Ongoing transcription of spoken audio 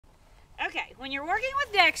Okay, when you're working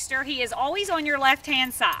with Dexter, he is always on your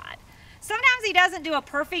left-hand side. Sometimes he doesn't do a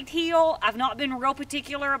perfect heel. I've not been real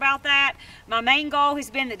particular about that. My main goal has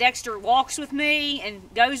been that Dexter walks with me and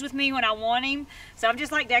goes with me when I want him. So I'm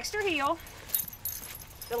just like, Dexter, heel.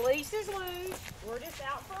 The leash is loose. We're just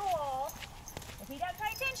out for a walk. If he doesn't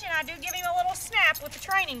pay attention, I do give him a little snap with the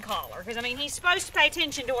training collar. Because, I mean, he's supposed to pay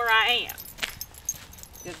attention to where I am.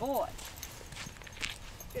 Good boy.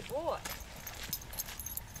 Good boy.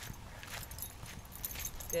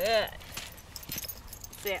 Good.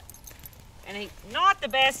 Sit. And he's not the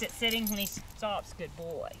best at sitting when he stops. Good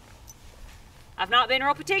boy. I've not been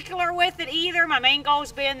real particular with it either. My main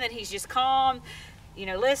goal's been that he's just calm, you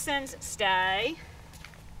know, listens, stay.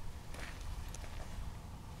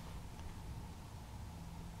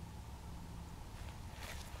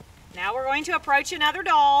 Now we're going to approach another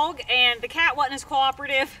dog, and the cat wasn't as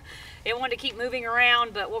cooperative. It wanted to keep moving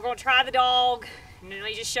around, but we're going to try the dog. And let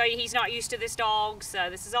me just show you, he's not used to this dog, so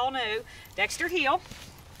this is all new. Dexter, heel.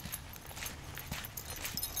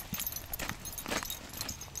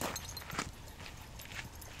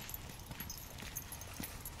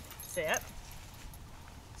 Sit.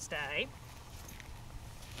 Stay.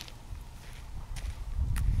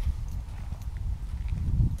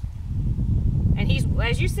 And he's,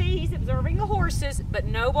 as you see, he's observing the horses, but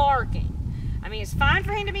no barking. I mean, it's fine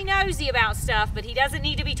for him to be nosy about stuff, but he doesn't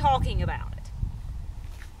need to be talking about it.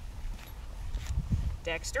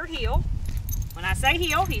 Dexter, heel. When I say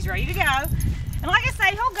heel, he's ready to go. And like I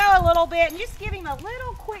say, he'll go a little bit and just give him a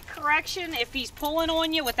little quick correction if he's pulling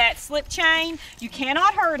on you with that slip chain. You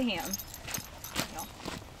cannot hurt him.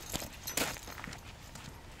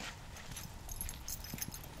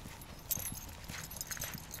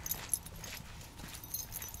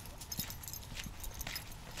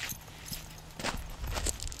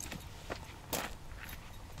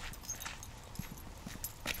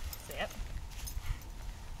 Sit.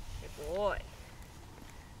 Good boy.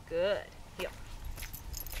 Good. Heel.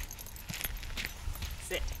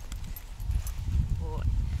 Sit. Boy.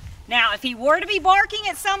 Now, if he were to be barking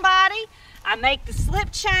at somebody, I make the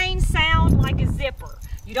slip chain sound like a zipper.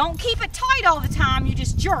 You don't keep it tight all the time, you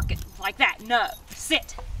just jerk it like that. No.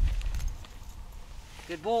 Sit.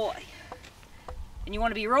 Good boy. And you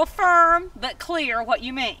want to be real firm, but clear what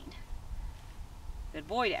you mean. Good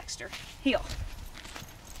boy, Dexter. Heel.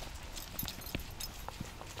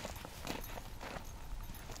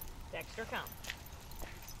 Dexter, come.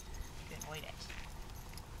 Good boy, Dexter.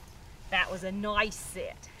 That was a nice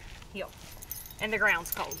sit. Heel. And the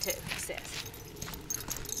ground's cold too, he says.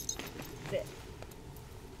 Sit.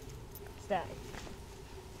 Stay.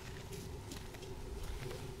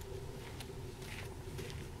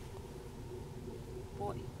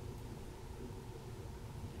 Boy.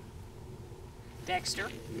 Dexter,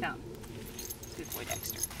 come. Good boy,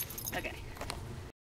 Dexter.